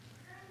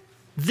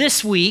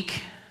This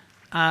week,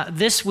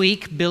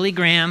 Billy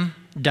Graham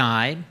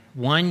died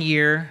 1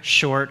 year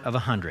short of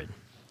 100.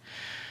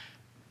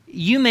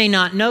 You may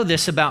not know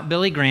this about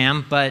Billy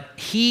Graham, but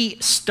he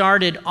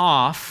started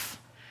off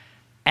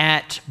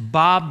at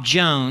Bob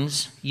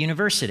Jones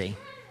University,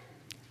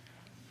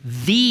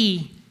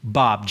 the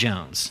Bob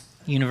Jones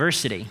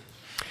University.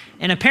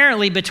 And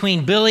apparently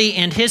between Billy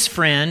and his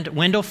friend,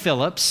 Wendell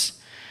Phillips,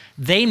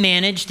 they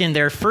managed in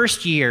their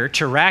first year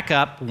to rack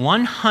up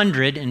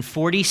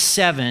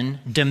 147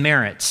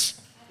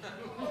 demerits.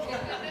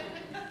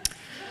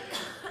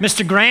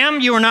 Mr.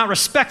 Graham, you were not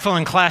respectful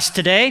in class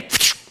today.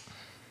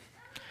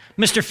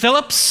 Mr.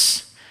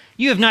 Phillips,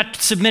 you have not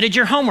submitted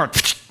your homework.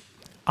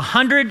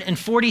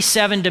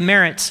 147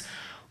 demerits,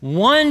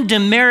 one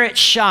demerit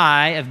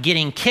shy of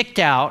getting kicked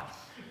out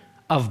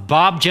of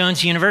Bob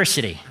Jones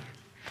University.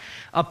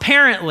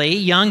 Apparently,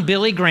 young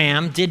Billy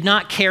Graham did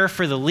not care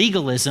for the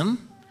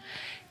legalism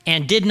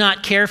and did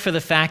not care for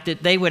the fact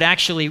that they would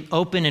actually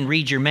open and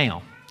read your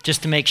mail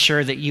just to make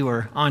sure that you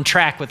were on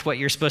track with what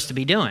you're supposed to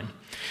be doing.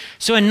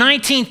 So in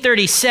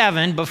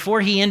 1937,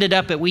 before he ended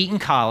up at Wheaton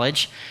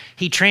College,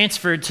 he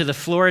transferred to the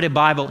Florida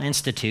Bible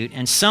Institute,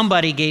 and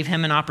somebody gave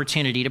him an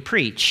opportunity to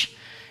preach.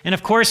 And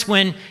of course,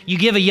 when you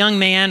give a young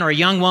man or a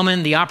young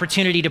woman the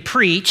opportunity to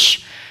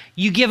preach,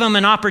 you give them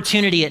an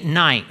opportunity at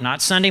night,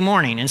 not Sunday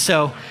morning. And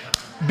so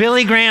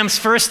Billy Graham's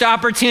first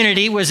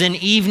opportunity was an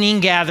evening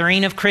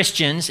gathering of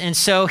Christians. And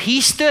so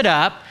he stood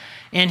up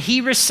and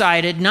he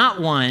recited not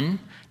one,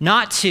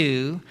 not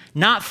two,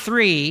 not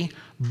three,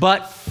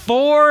 but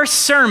 4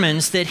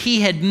 sermons that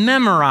he had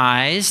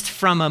memorized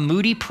from a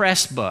Moody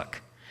Press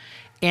book.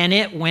 And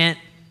it went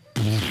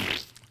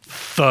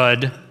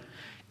thud.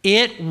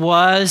 It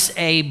was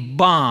a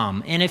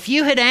bomb. And if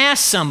you had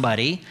asked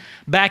somebody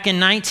back in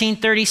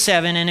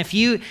 1937, and if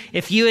you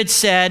had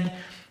said,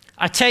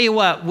 I tell you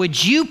what,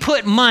 would you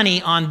put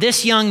money on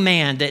this young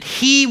man that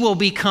he will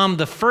become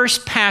the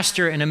first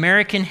pastor in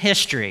American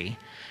history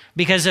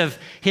because of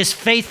his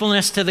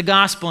faithfulness to the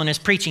gospel and his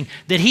preaching,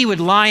 that he would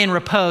lie in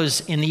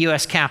repose in the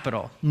U.S.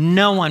 Capitol?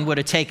 No one would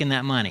have taken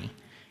that money.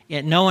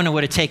 No one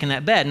would have taken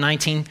that bet in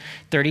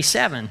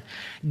 1937.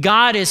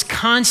 God is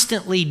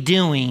constantly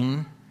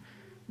doing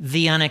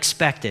the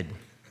unexpected.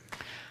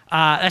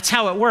 That's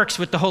how it works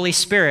with the Holy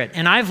Spirit.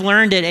 And I've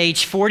learned at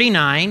age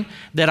 49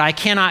 that I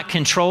cannot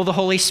control the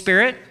Holy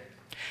Spirit,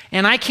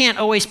 and I can't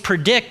always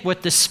predict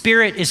what the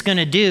Spirit is going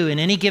to do in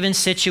any given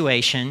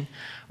situation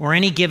or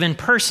any given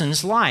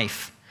person's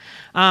life.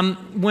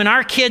 When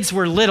our kids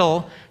were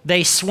little,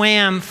 they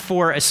swam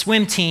for a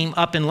swim team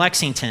up in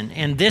Lexington,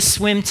 and this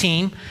swim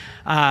team,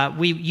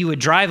 you would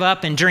drive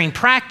up, and during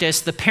practice,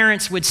 the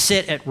parents would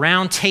sit at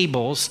round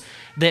tables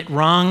that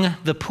rung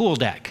the pool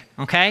deck,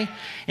 okay?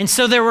 And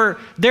so there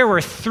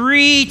were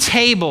 3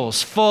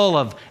 tables full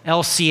of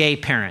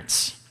LCA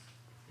parents,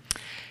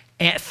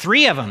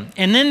 3 of them.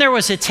 And then there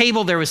was a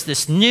table, there was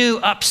this new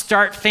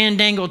upstart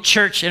Fandangle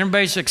church, and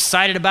everybody's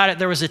excited about it.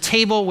 There was a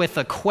table with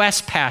a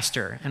Quest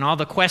pastor and all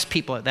the Quest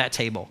people at that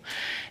table.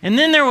 And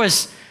then there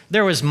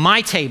was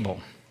my table.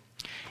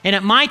 And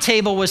at my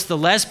table was the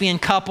lesbian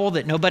couple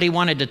that nobody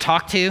wanted to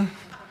talk to,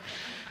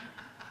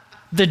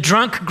 the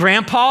drunk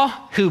grandpa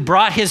who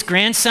brought his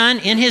grandson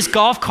in his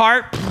golf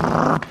cart,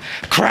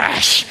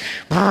 crash,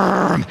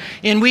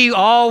 and we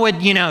all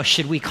would,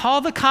 should we call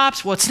the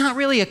cops? Well, it's not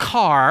really a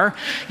car,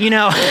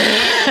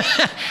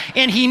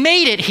 and he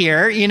made it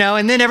here,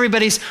 and then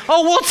everybody's,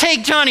 we'll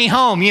take Johnny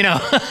home, and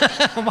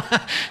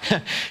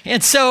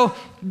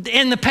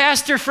the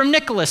pastor from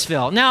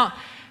Nicholasville. Now,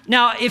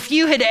 if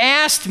you had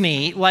asked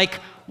me,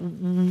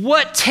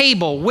 what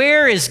table,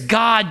 where is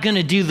God going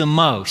to do the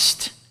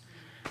most?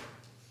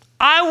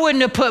 I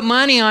wouldn't have put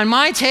money on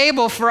my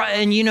table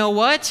and you know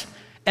what?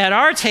 At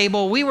our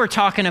table, we were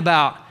talking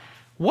about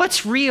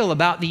what's real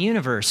about the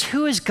universe.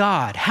 Who is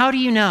God? How do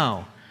you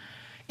know?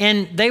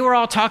 And they were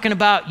all talking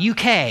about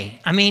UK.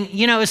 I mean,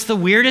 it's the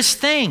weirdest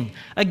thing.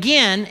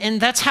 Again,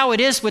 and that's how it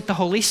is with the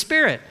Holy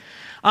Spirit.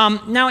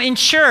 Now in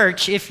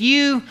church, if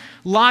you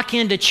lock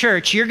into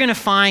church, you're going to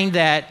find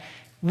that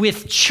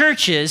with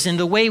churches and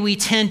the way we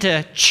tend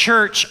to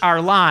church our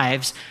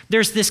lives,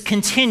 there's this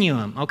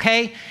continuum,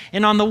 okay?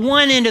 And on the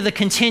one end of the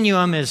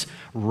continuum is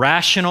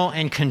rational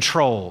and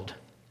controlled.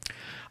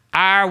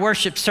 Our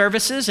worship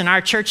services and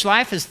our church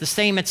life is the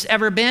same it's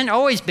ever been,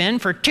 always been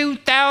for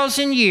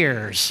 2,000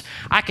 years.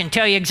 I can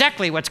tell you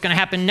exactly what's going to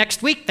happen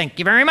next week. Thank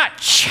you very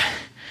much.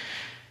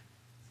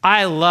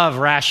 I love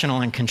rational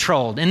and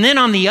controlled. And then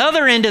on the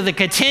other end of the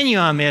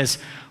continuum is,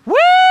 woo!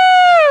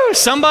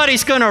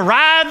 Somebody's going to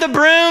ride the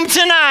broom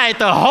tonight.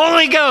 The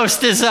Holy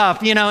Ghost is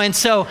up, and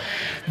so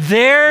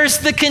there's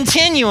the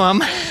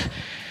continuum.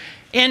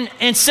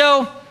 And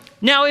so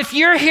now if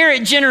you're here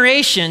at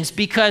Generations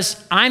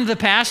because I'm the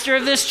pastor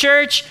of this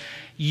church,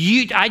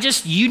 you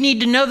need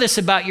to know this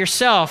about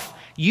yourself.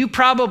 You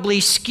probably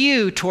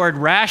skew toward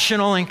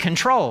rational and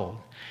controlled.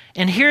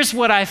 And here's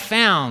what I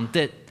found,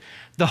 that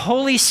the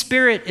Holy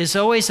Spirit is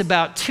always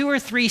about 2 or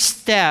 3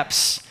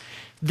 steps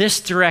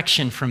this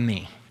direction from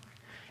me.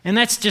 And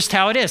that's just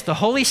how it is. The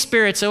Holy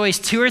Spirit's always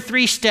 2 or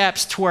 3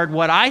 steps toward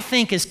what I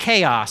think is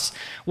chaos,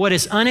 what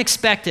is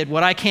unexpected,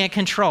 what I can't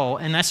control,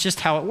 and that's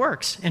just how it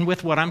works, and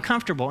with what I'm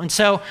comfortable. And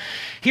so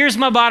here's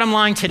my bottom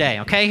line today,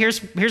 okay?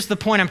 Here's the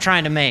point I'm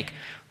trying to make.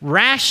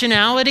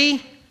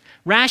 Rationality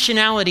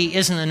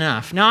isn't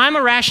enough. Now, I'm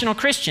a rational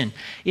Christian.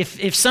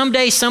 If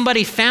someday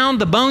somebody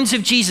found the bones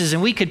of Jesus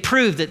and we could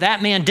prove that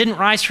that man didn't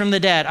rise from the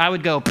dead, I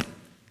would go,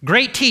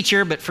 great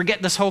teacher, but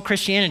forget this whole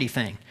Christianity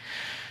thing.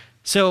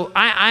 So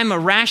I'm a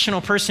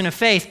rational person of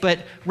faith, but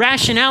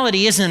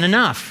rationality isn't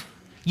enough.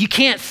 You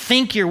can't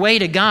think your way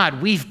to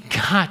God. We've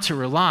got to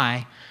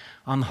rely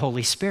on the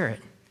Holy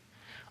Spirit.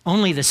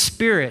 Only the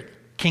Spirit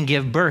can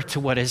give birth to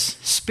what is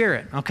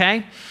spirit,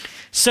 okay?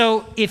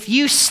 So if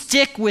you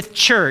stick with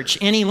church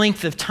any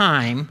length of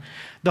time,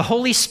 the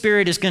Holy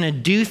Spirit is going to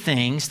do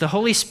things. The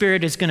Holy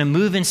Spirit is going to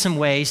move in some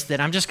ways that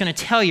I'm just going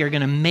to tell you are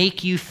going to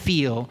make you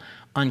feel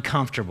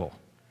uncomfortable.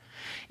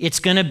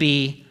 It's going to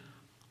be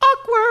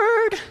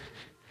awkward.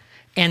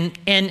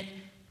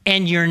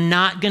 And you're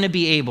not going to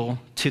be able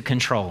to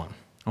control them,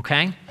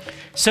 okay?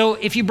 So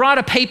if you brought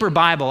a paper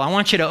Bible, I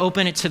want you to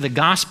open it to the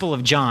Gospel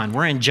of John.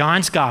 We're in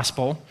John's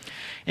Gospel,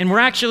 and we're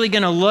actually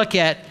going to look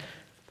at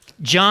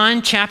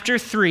John chapter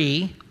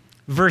 3,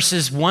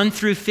 verses 1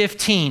 through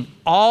 15,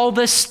 all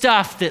the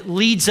stuff that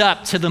leads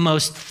up to the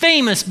most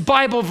famous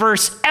Bible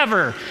verse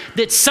ever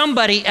that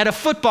somebody at a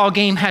football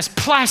game has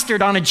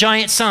plastered on a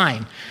giant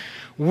sign.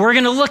 We're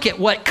going to look at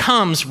what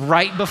comes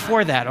right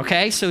before that,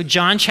 okay? So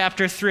John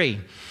chapter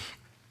 3.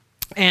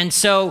 And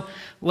so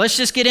let's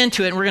just get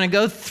into it, and we're going to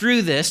go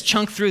through this,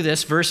 chunk through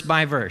this verse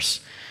by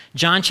verse.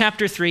 John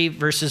chapter 3,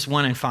 verses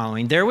 1 and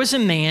following. There was a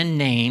man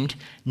named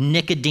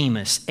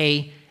Nicodemus,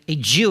 a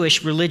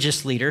Jewish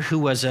religious leader who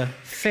was a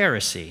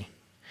Pharisee.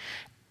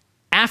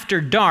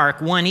 After dark,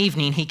 one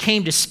evening, he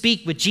came to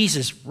speak with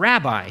Jesus.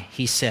 Rabbi,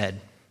 he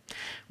said,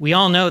 we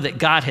all know that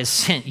God has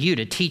sent you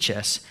to teach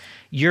us.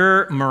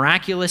 Your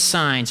miraculous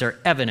signs are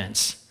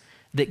evidence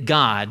that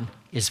God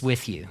is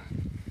with you.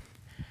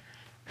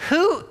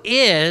 Who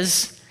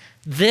is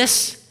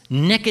this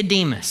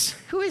Nicodemus?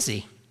 Who is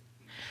he?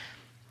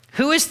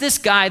 Who is this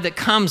guy that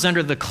comes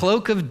under the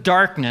cloak of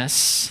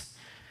darkness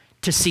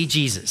to see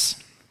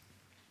Jesus?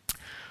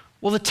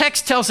 Well, the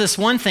text tells us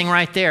one thing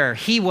right there.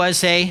 He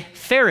was a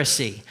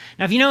Pharisee.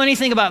 Now, if you know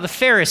anything about the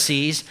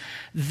Pharisees,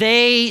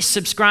 they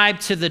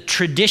subscribe to the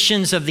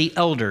traditions of the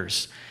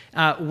elders.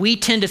 We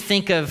tend to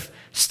think of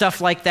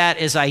stuff like that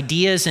as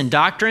ideas and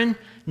doctrine.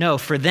 No,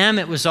 for them,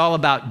 it was all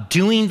about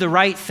doing the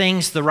right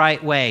things the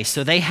right way.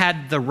 So they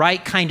had the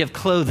right kind of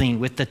clothing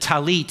with the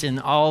talit and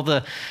all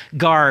the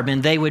garb,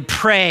 and they would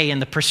pray in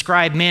the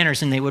prescribed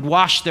manners, and they would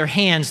wash their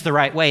hands the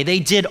right way. They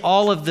did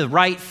all of the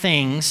right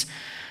things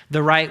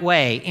the right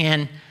way.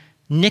 And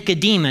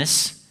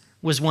Nicodemus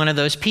was one of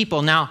those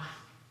people. Now,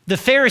 the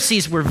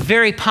Pharisees were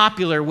very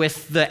popular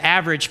with the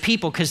average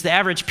people because the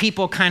average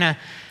people kind of,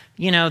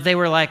 they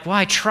were like, well,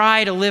 I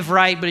try to live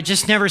right, but it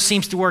just never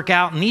seems to work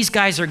out. And these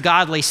guys are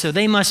godly, so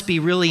they must be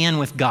really in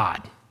with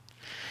God.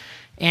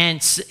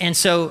 And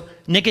so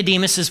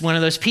Nicodemus is one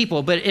of those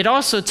people. But it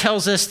also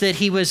tells us that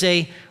he was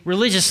a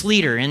religious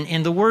leader.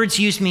 And the words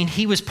used mean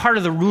he was part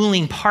of the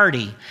ruling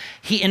party.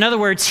 In other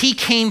words, he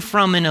came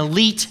from an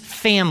elite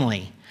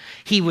family.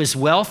 He was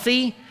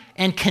wealthy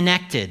and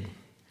connected.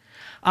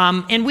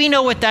 And we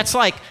know what that's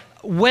like.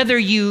 Whether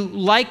you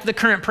like the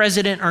current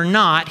president or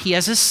not, he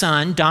has a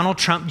son, Donald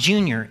Trump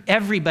Jr.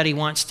 Everybody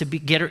wants to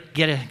get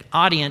an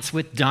audience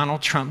with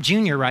Donald Trump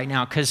Jr. right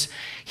now because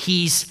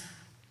he's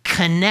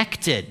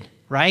connected,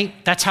 right?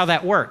 That's how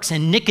that works.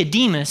 And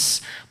Nicodemus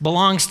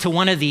belongs to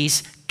one of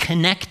these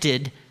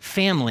connected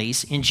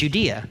families in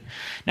Judea.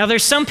 Now,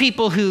 there's some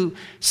people who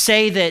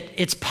say that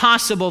it's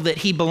possible that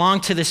he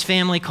belonged to this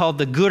family called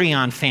the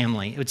Gurion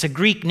family. It's a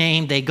Greek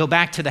name. They go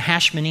back to the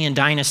Hashmonean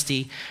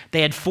dynasty.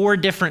 They had 4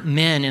 different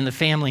men in the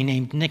family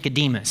named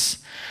Nicodemus.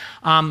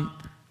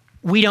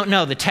 We don't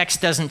know. The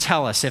text doesn't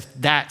tell us if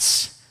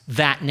that's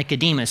that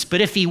Nicodemus.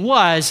 But if he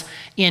was,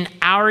 in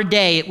our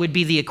day, it would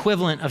be the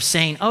equivalent of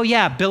saying, oh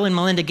yeah, Bill and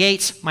Melinda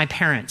Gates, my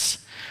parents.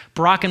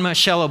 Barack and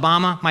Michelle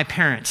Obama, my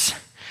parents.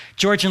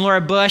 George and Laura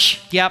Bush,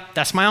 yep,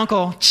 that's my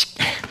uncle.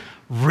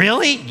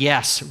 Really?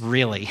 Yes,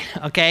 really.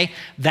 Okay?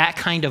 That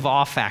kind of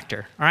awe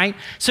factor, all right?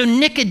 So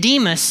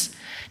Nicodemus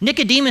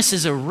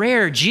is a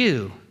rare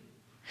Jew.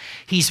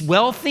 He's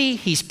wealthy,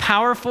 he's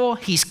powerful,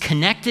 he's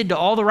connected to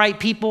all the right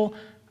people,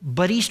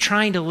 but he's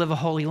trying to live a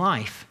holy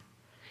life.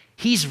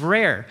 He's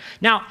rare.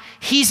 Now,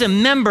 he's a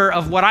member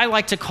of what I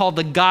like to call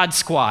the God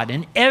Squad.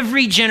 In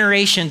every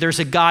generation, there's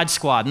a God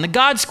Squad. And the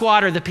God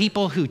Squad are the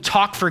people who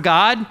talk for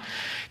God,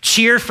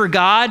 cheer for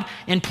God,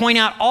 and point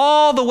out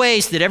all the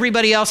ways that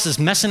everybody else is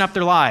messing up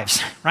their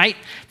lives, right?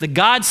 The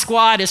God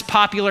Squad is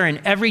popular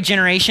in every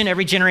generation.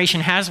 Every generation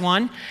has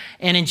one.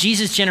 And in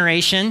Jesus'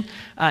 generation,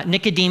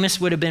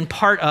 Nicodemus would have been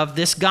part of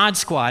this God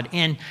Squad.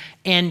 And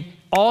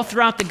all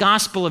throughout the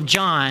Gospel of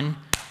John,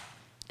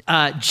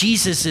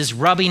 Jesus is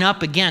rubbing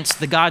up against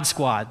the God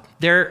Squad.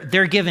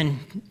 They're giving,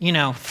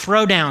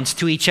 throwdowns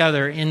to each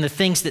other in the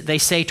things that they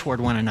say toward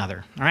one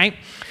another, all right?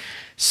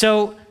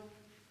 So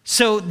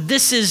So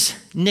this is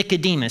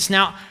Nicodemus.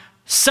 Now,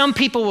 some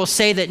people will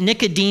say that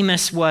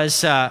Nicodemus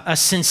was a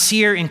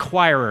sincere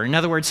inquirer. In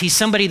other words, he's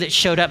somebody that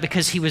showed up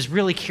because he was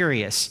really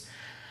curious.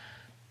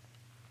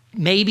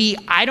 Maybe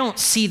I don't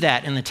see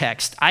that in the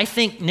text. I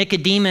think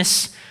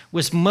Nicodemus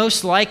was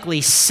most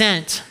likely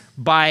sent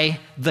by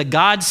the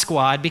God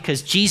Squad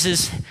because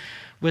Jesus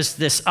was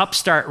this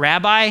upstart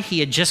rabbi. He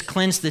had just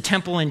cleansed the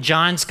temple in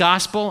John's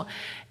gospel.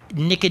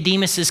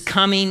 Nicodemus is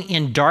coming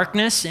in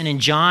darkness, and in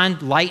John,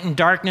 light and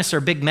darkness are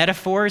big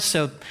metaphors.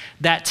 So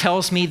that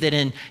tells me that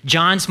in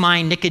John's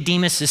mind,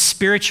 Nicodemus is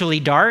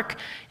spiritually dark.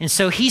 And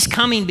so he's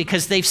coming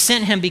because they've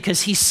sent him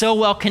because he's so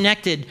well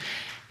connected.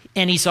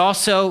 And he's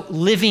also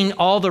living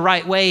all the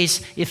right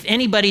ways. If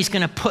anybody's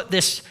going to put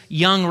this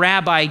young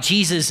rabbi,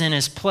 Jesus, in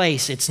his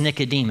place, it's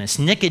Nicodemus.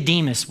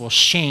 Nicodemus will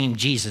shame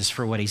Jesus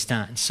for what he's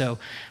done. So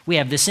we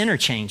have this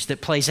interchange that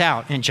plays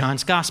out in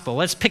John's gospel.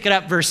 Let's pick it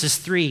up verses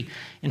 3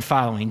 and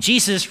following.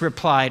 Jesus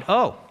replied,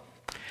 "Oh,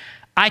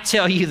 I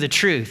tell you the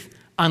truth.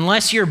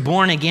 Unless you're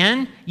born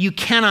again, you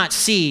cannot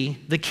see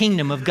the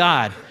kingdom of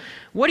God."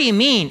 "What do you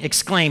mean?"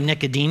 exclaimed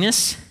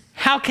Nicodemus.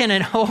 "How can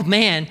an old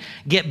man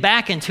get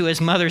back into his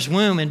mother's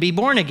womb and be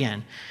born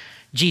again?"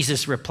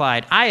 Jesus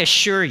replied, "I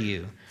assure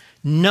you,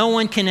 no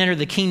one can enter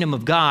the kingdom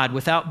of God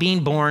without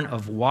being born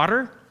of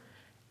water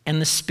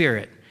and the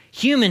Spirit.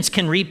 Humans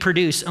can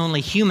reproduce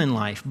only human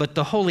life, but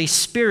the Holy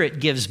Spirit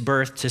gives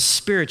birth to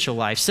spiritual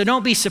life. So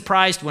don't be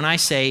surprised when I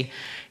say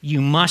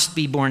you must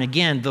be born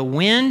again. The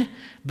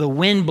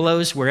wind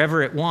blows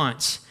wherever it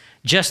wants.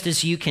 Just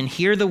as you can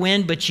hear the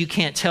wind, but you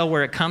can't tell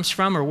where it comes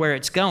from or where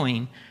it's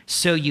going,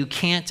 so you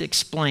can't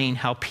explain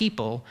how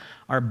people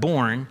are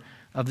born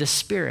of the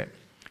Spirit."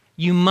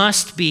 You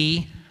must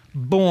be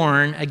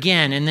born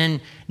again. And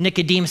then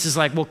Nicodemus is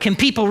like, well, can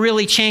people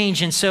really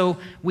change? And so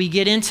we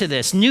get into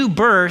this. New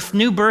birth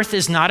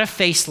is not a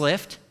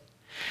facelift.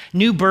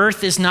 New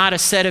birth is not a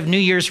set of New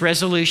Year's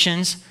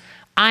resolutions.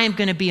 I am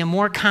going to be a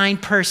more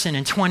kind person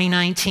in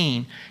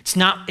 2019. It's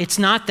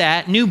not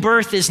that. New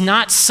birth is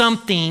not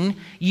something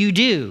you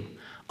do.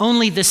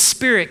 Only the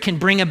Spirit can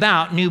bring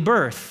about new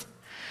birth.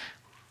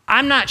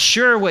 I'm not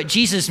sure what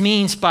Jesus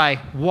means by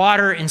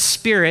water and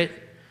Spirit,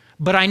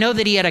 but I know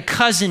that he had a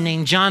cousin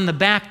named John the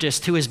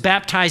Baptist who was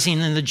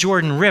baptizing in the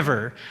Jordan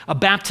River, a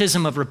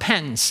baptism of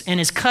repentance. And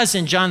his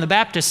cousin, John the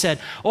Baptist, said,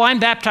 "Oh, I'm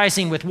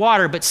baptizing with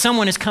water, but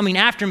someone is coming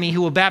after me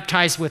who will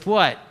baptize with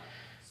what?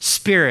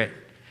 Spirit."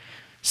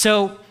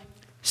 So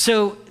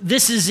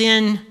this is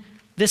in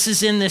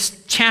this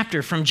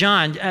chapter from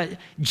John.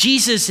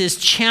 Jesus is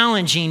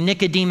challenging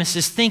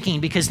Nicodemus' thinking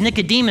because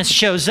Nicodemus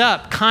shows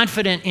up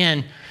confident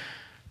in,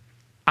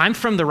 I'm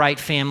from the right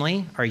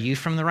family. Are you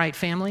from the right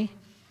family?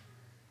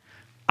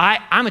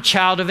 I'm a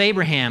child of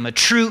Abraham, a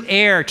true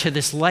heir to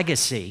this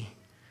legacy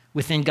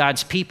within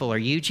God's people. Are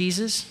you,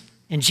 Jesus?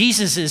 And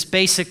Jesus is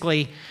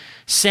basically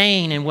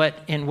saying in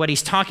what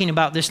he's talking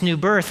about this new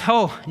birth,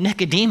 oh,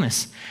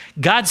 Nicodemus,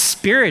 God's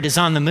Spirit is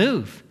on the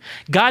move.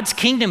 God's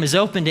kingdom is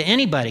open to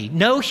anybody.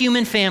 No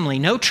human family,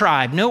 no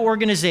tribe, no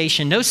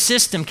organization, no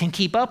system can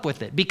keep up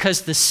with it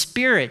because the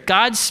Spirit,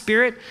 God's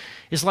Spirit,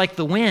 is like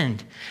the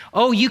wind.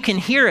 Oh, you can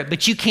hear it,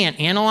 but you can't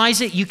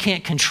analyze it. You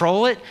can't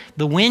control it.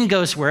 The wind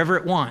goes wherever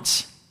it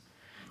wants.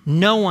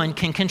 No one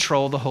can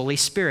control the Holy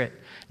Spirit.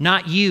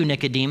 Not you,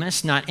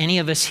 Nicodemus, not any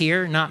of us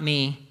here, not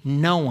me.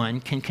 No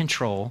one can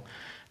control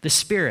the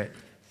Spirit.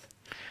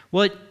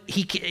 Well,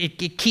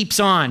 it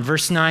keeps on,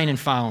 verse 9 and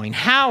following.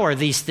 "How are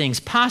these things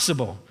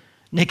possible?"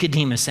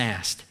 Nicodemus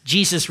asked.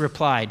 Jesus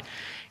replied,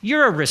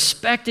 "You're a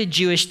respected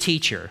Jewish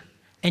teacher,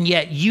 and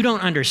yet you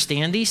don't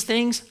understand these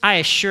things? I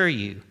assure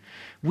you,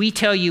 we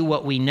tell you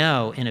what we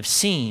know and have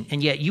seen,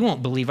 and yet you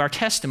won't believe our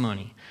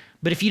testimony.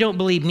 But if you don't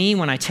believe me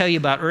when I tell you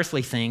about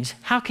earthly things,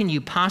 how can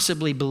you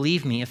possibly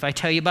believe me if I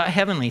tell you about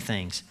heavenly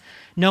things?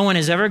 No one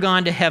has ever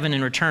gone to heaven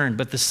and returned,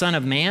 but the Son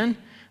of Man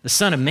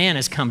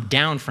has come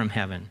down from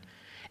heaven.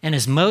 And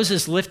as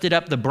Moses lifted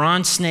up the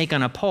bronze snake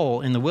on a pole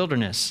in the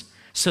wilderness,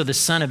 so the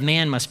Son of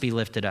Man must be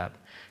lifted up.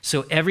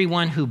 So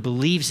everyone who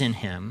believes in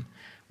him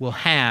will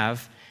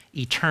have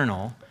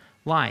eternal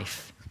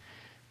life."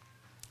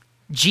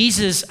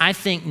 Jesus, I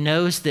think,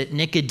 knows that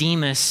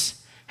Nicodemus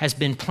has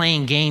been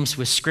playing games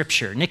with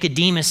Scripture.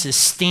 Nicodemus is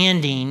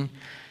standing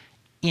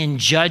in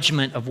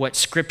judgment of what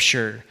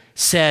Scripture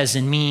says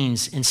and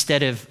means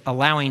instead of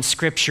allowing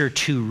Scripture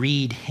to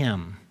read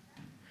him.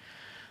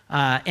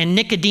 And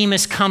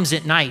Nicodemus comes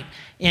at night.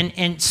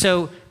 And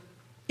so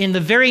in the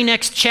very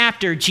next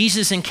chapter,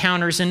 Jesus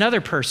encounters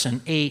another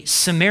person, a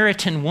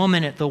Samaritan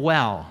woman at the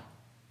well.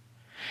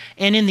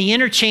 And in the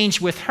interchange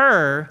with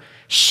her,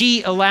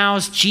 she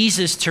allows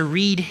Jesus to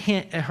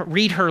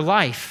read her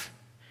life.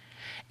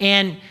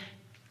 And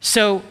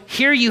so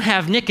here you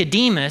have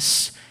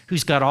Nicodemus,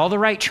 who's got all the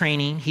right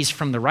training. He's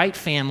from the right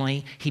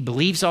family. He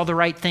believes all the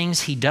right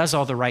things. He does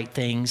all the right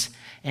things.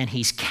 And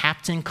he's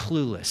Captain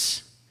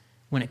Clueless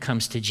when it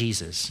comes to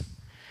Jesus.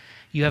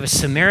 You have a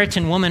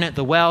Samaritan woman at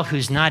the well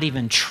who's not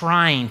even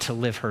trying to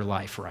live her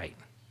life right.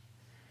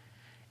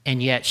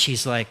 And yet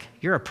she's like,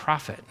 "You're a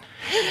prophet."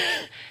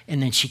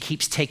 And then she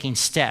keeps taking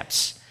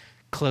steps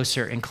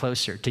closer and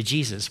closer to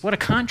Jesus. What a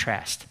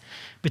contrast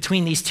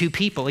between these two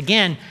people.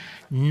 Again,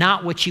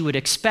 not what you would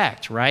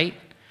expect, right?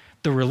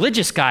 The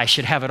religious guy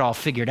should have it all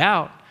figured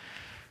out.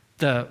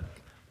 The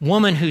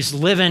woman who's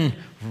living,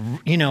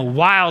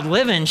 wild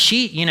living,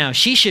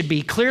 she should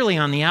be clearly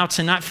on the outs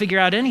and not figure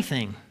out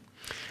anything.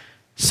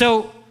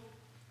 So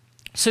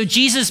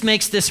Jesus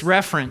makes this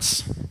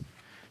reference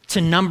to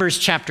Numbers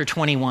chapter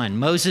 21,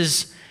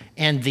 Moses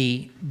and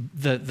the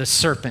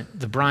serpent,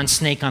 the bronze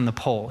snake on the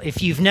pole.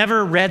 If you've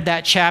never read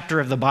that chapter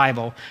of the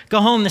Bible, go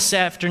home this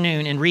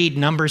afternoon and read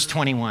Numbers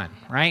 21,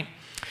 right?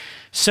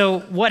 So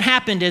what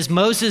happened is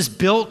Moses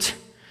built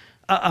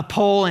a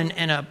pole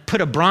and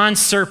put a bronze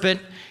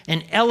serpent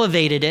and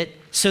elevated it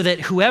so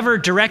that whoever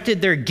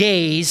directed their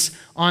gaze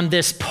on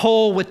this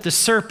pole with the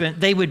serpent,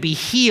 they would be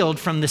healed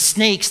from the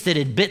snakes that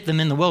had bit them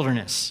in the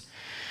wilderness.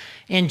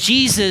 And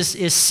Jesus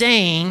is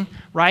saying,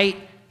 right,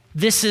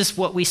 this is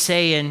what we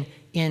say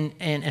in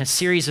a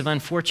series of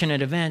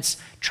unfortunate events,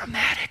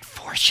 dramatic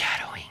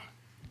foreshadowing,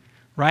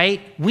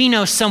 right? We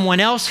know someone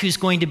else who's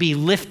going to be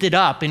lifted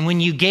up, and when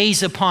you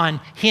gaze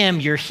upon him,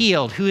 you're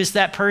healed. Who is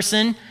that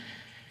person?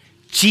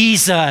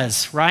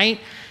 Jesus, right?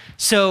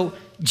 So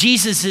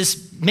Jesus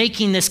is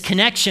making this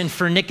connection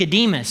for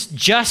Nicodemus,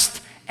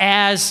 just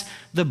as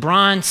the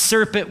bronze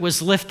serpent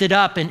was lifted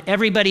up and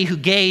everybody who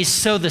gazed,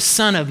 so the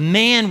Son of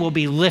Man will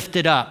be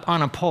lifted up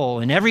on a pole,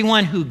 and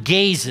everyone who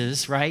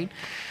gazes, right,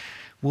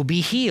 will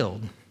be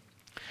healed.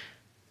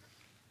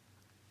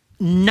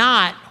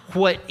 Not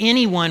what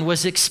anyone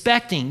was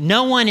expecting.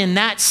 No one in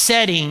that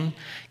setting,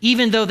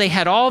 even though they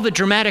had all the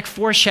dramatic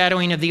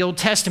foreshadowing of the Old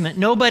Testament,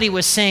 nobody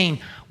was saying,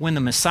 when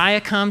the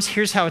Messiah comes,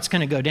 here's how it's going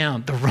to go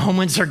down. The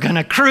Romans are going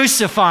to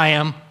crucify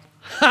him.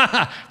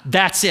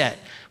 That's it.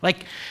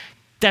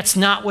 That's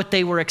not what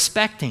they were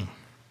expecting.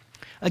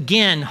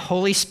 Again,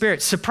 Holy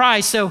Spirit,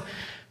 surprise. So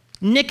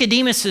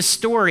Nicodemus'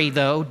 story,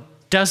 though,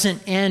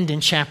 doesn't end in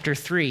chapter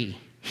 3.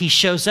 He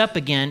shows up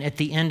again at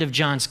the end of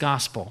John's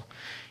gospel.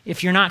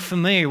 If you're not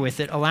familiar with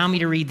it, allow me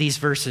to read these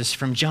verses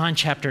from John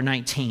chapter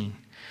 19.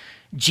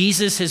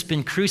 Jesus has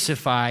been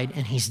crucified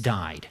and he's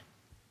died.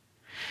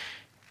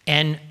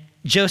 And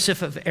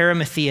Joseph of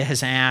Arimathea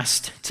has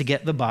asked to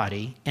get the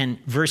body. And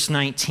verse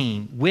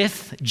 19,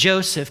 with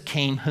Joseph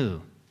came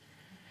who?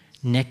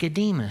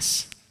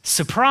 Nicodemus.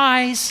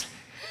 Surprise!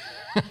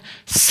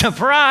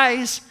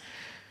 Surprise!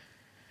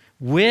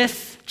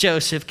 With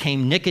Joseph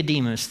came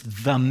Nicodemus,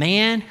 the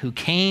man who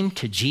came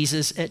to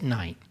Jesus at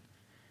night.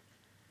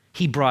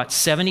 He brought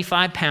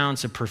 75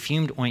 pounds of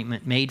perfumed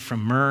ointment made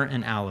from myrrh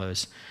and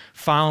aloes.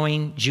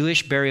 Following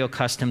Jewish burial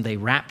custom, they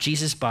wrapped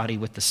Jesus' body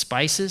with the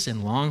spices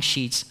and long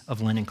sheets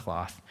of linen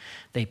cloth.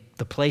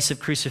 The place of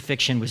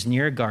crucifixion was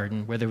near a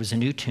garden where there was a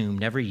new tomb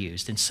never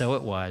used, and so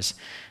it was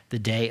the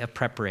day of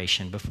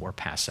preparation before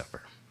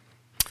Passover.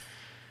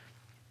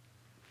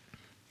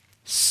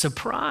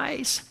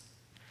 Surprise!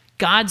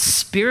 God's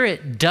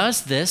Spirit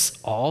does this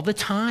all the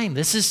time.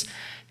 It's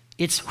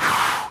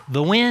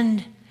the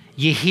wind.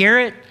 You hear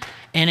it,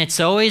 and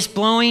it's always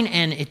blowing,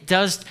 and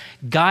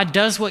God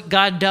does what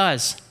God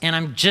does. And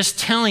I'm just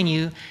telling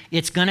you,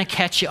 it's going to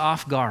catch you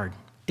off guard.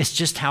 It's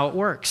just how it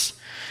works.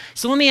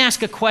 So let me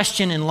ask a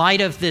question in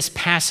light of this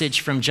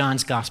passage from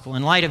John's gospel,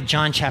 in light of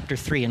John chapter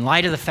 3, in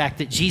light of the fact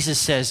that Jesus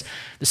says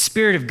the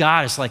Spirit of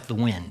God is like the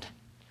wind.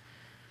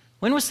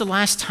 When was the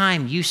last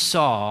time you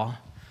saw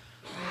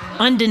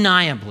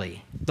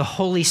undeniably the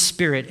Holy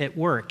Spirit at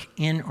work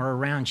in or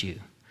around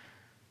you?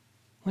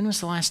 When was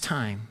the last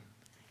time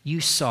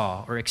you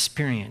saw or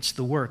experienced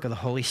the work of the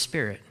Holy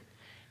Spirit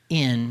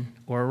in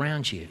or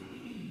around you?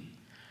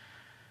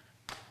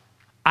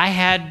 I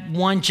had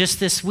one just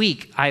this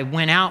week. I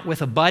went out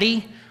with a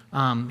buddy.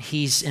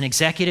 He's an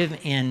executive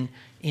in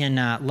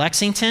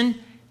Lexington,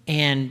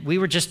 and we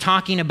were just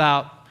talking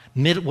about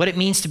what it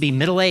means to be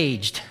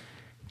middle-aged.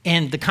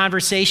 And the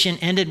conversation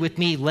ended with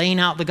me laying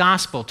out the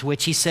gospel, to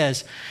which he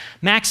says,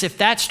 Max, if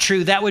that's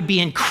true, that would be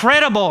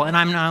incredible. And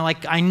I'm not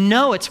like, I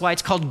know, it's why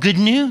it's called good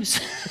news,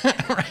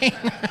 right?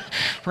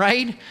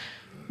 Right?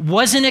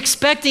 Wasn't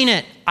expecting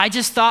it. I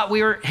just thought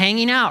we were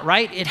hanging out,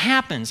 right? It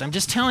happens. I'm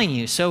just telling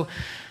you. So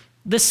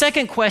the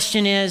second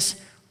question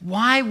is,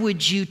 why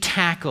would you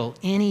tackle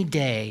any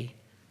day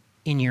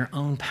in your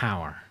own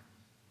power?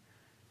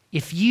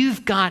 If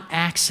you've got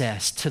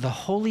access to the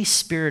Holy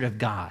Spirit of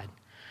God,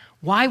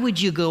 why would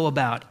you go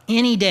about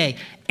any day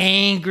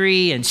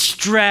angry and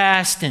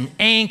stressed and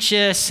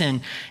anxious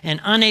and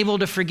unable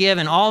to forgive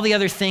and all the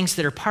other things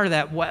that are part of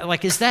that?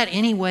 Like, is that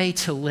any way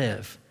to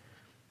live?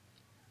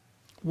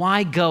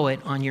 Why go it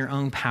on your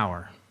own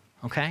power,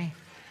 okay?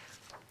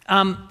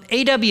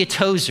 A.W.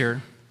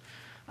 Tozer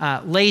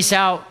lays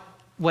out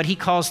what he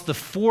calls the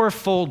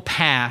fourfold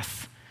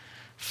path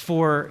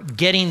for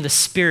getting the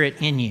Spirit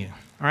in you.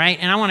 All right,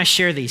 and I want to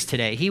share these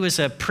today. He was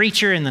a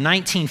preacher in the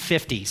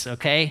 1950s,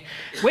 okay?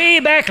 Way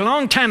back a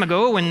long time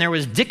ago when there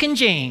was Dick and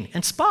Jane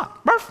and Spock,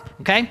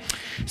 okay?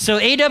 So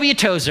A.W.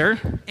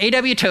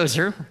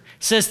 Tozer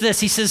says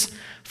this. He says,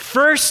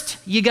 first,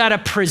 you got to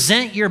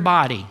present your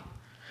body.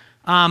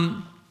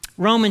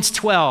 Romans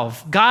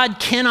 12, God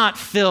cannot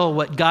fill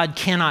what God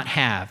cannot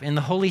have. And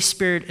the Holy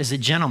Spirit is a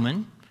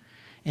gentleman,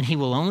 and he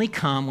will only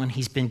come when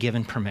he's been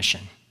given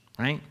permission,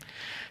 right?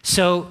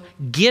 So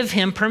give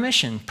him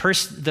permission.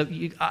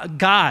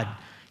 God,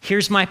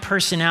 here's my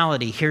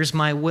personality. Here's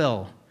my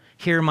will.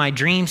 Here are my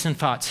dreams and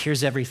thoughts.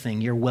 Here's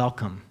everything. You're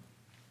welcome.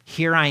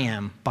 Here I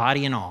am,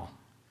 body and all.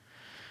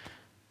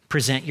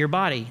 Present your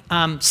body.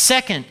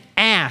 Second,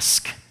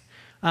 ask.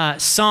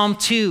 Psalm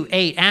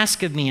 2:8,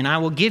 ask of me and I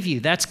will give you.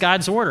 That's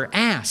God's order.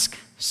 Ask.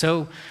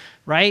 So,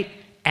 right?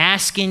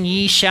 Ask and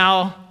ye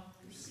shall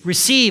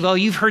receive. Oh,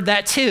 you've heard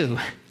that too.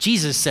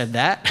 Jesus said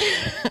that.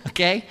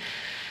 Okay?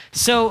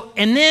 So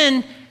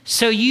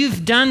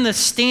you've done the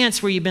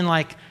stance where you've been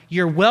like,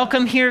 you're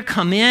welcome here,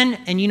 come in.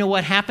 And you know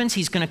what happens?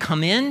 He's going to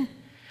come in.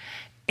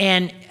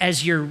 And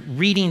as you're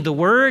reading the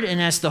word and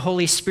as the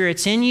Holy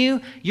Spirit's in you,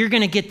 you're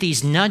going to get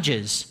these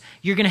nudges.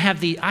 You're going to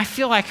have I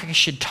feel like I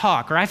should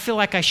talk, or I feel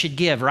like I should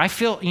give, or I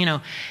feel,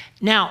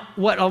 Now,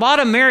 what a lot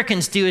of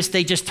Americans do is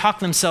they just talk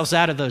themselves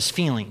out of those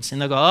feelings.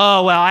 And they'll go,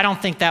 oh, well, I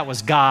don't think that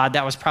was God.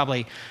 That was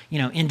probably,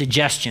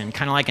 indigestion,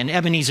 kind of like an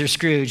Ebenezer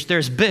Scrooge.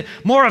 There's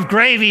more of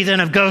gravy than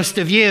a ghost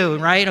of you,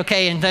 right?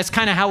 Okay, and that's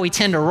kind of how we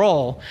tend to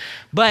roll.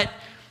 But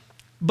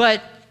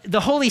the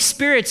Holy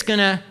Spirit's going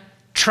to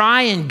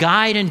try and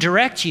guide and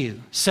direct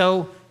you.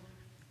 So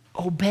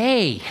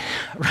obey,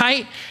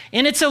 right?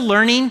 And it's a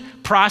learning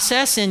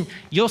process, and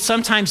you'll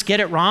sometimes get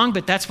it wrong,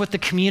 but that's what the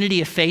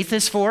community of faith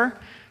is for.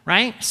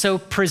 Right? So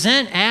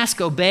present, ask,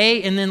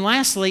 obey, and then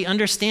lastly,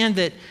 understand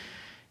that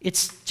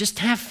it's just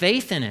have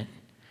faith in it.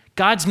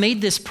 God's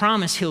made this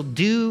promise. He'll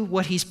do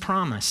what he's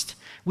promised.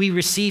 We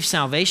receive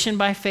salvation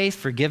by faith,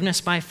 forgiveness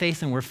by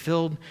faith, and we're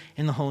filled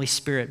in the Holy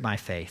Spirit by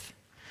faith.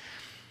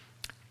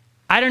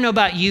 I don't know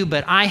about you,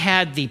 but I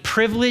had the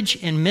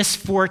privilege and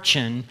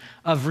misfortune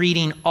of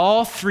reading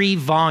all 3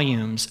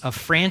 volumes of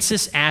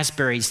Francis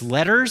Asbury's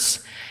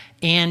letters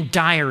and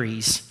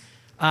diaries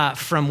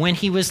from when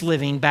he was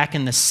living back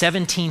in the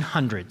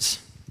 1700s,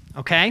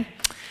 okay?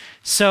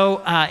 So,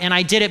 and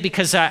I did it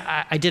because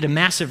I did a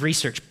massive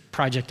research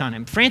project on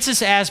him.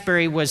 Francis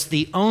Asbury was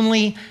the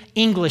only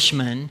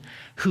Englishman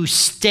who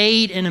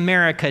stayed in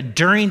America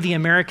during the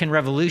American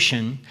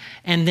Revolution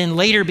and then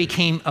later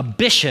became a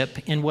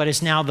bishop in what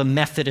is now the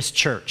Methodist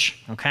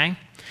Church, okay?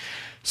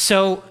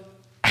 So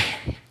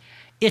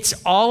it's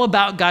all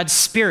about God's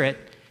Spirit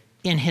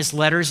in his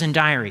letters and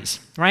diaries,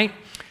 right?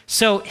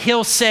 So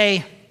he'll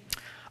say,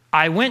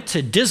 I went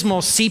to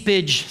Dismal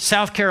Seepage,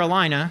 South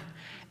Carolina,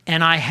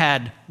 and I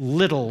had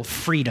little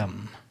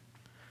freedom.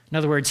 In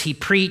other words, he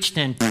preached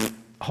and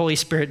Holy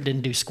Spirit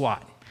didn't do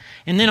squat.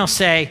 And then he'll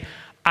say,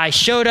 I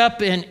showed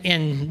up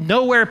in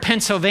nowhere,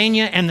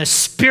 Pennsylvania, and the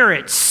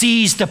Spirit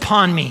seized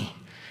upon me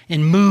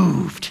and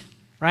moved,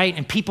 right?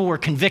 And people were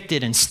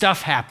convicted and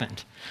stuff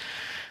happened.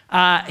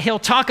 He'll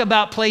talk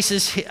about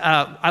places,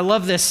 I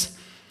love this.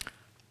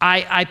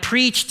 I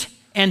preached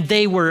and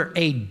they were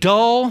a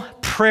dull,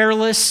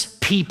 prayerless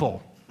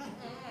people.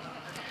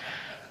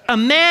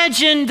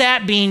 Imagine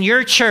that being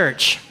your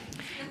church.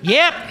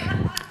 Yep,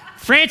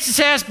 Francis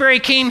Asbury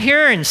came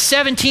here in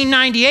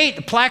 1798.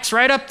 The plaque's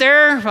right up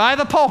there by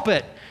the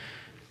pulpit.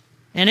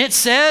 And it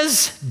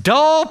says,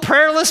 dull,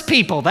 prayerless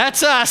people.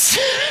 That's us.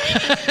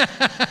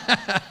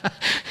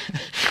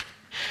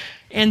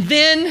 And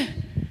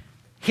then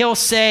he'll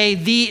say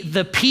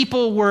the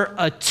people were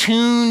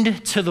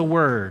attuned to the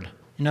word.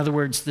 In other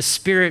words, the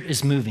Spirit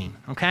is moving,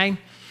 okay?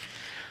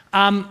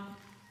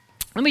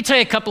 Let me tell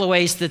you a couple of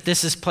ways that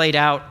this is played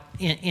out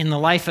in the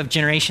life of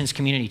Generations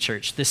Community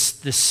Church, this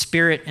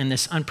spirit and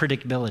this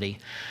unpredictability.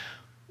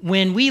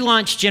 When we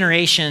launched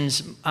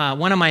Generations,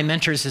 one of my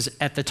mentors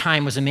at the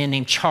time was a man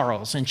named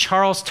Charles, and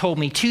Charles told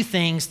me 2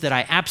 things that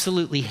I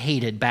absolutely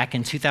hated back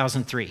in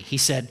 2003. He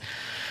said,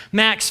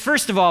 Max,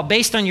 first of all,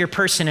 based on your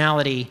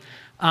personality,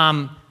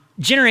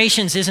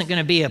 Generations isn't going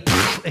to be a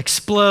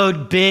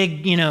explode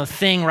big,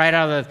 thing right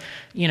out of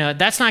the,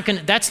 that's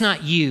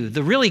not you.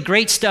 The really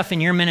great stuff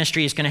in your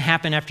ministry is going to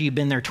happen after you've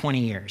been there 20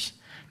 years.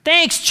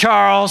 Thanks,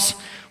 Charles.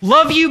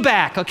 Love you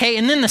back. Okay.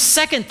 And then the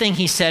second thing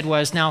he said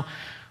was, now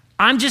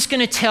I'm just going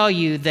to tell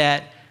you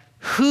that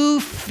who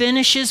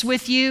finishes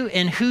with you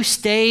and who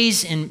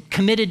stays and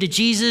committed to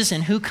Jesus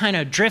and who kind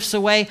of drifts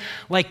away,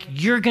 like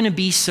you're going to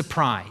be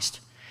surprised.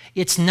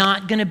 It's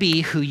not going to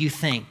be who you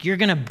think. You're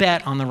going to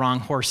bet on the wrong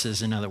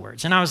horses, in other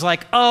words. And I was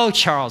like, oh,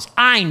 Charles,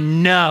 I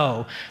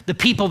know the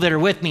people that are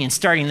with me in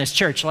starting this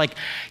church. Like,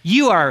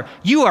 you are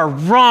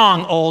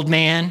wrong, old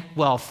man.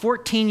 Well,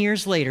 14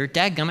 years later,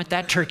 dadgummit,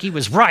 that turkey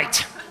was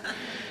right.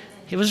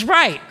 It was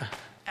right.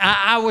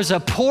 I was a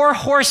poor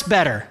horse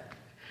better.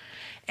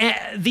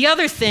 And the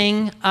other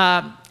thing,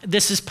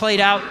 this is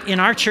played out in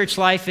our church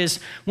life, is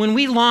when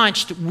we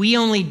launched, we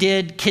only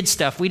did kid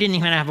stuff. We didn't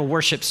even have a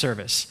worship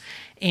service.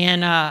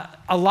 And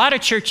a lot of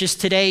churches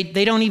today,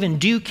 they don't even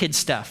do kid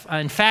stuff.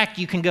 In fact,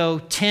 you can go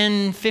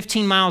 10,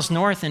 15 miles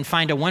north and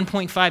find a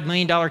 $1.5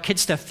 million kid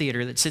stuff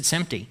theater that sits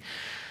empty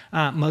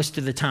most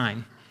of the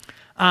time.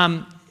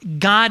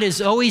 God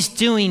is always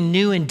doing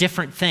new and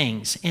different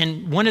things.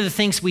 And one of the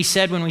things we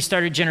said when we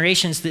started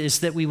Generations is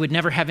that we would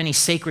never have any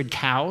sacred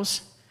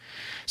cows.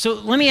 So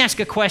let me ask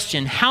a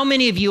question. How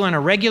many of you on a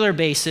regular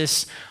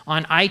basis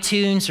on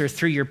iTunes or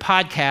through your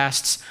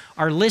podcasts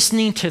are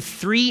listening to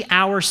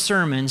 3-hour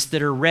sermons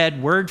that are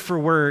read word for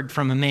word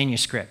from a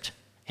manuscript?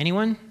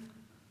 Anyone?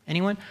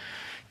 Anyone?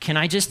 Can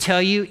I just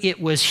tell you,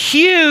 it was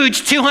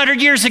huge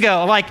 200 years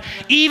ago. Like,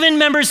 even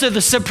members of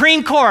the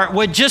Supreme Court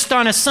would just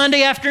on a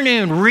Sunday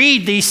afternoon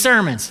read these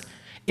sermons.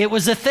 It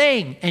was a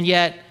thing, and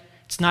yet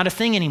it's not a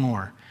thing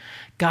anymore.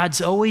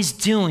 God's always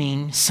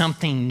doing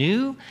something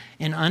new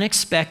and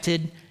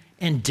unexpected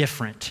and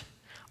different.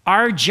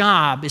 Our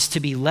job is to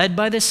be led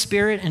by the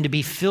Spirit and to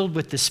be filled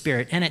with the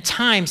Spirit. And at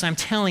times, I'm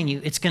telling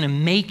you, it's going to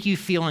make you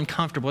feel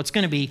uncomfortable. It's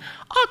going to be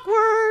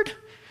awkward,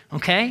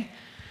 okay?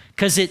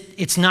 Because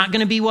it's not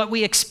going to be what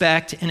we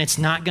expect, and it's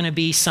not going to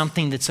be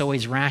something that's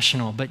always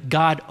rational. But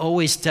God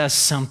always does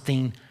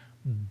something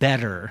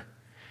better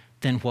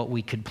than what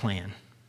we could plan.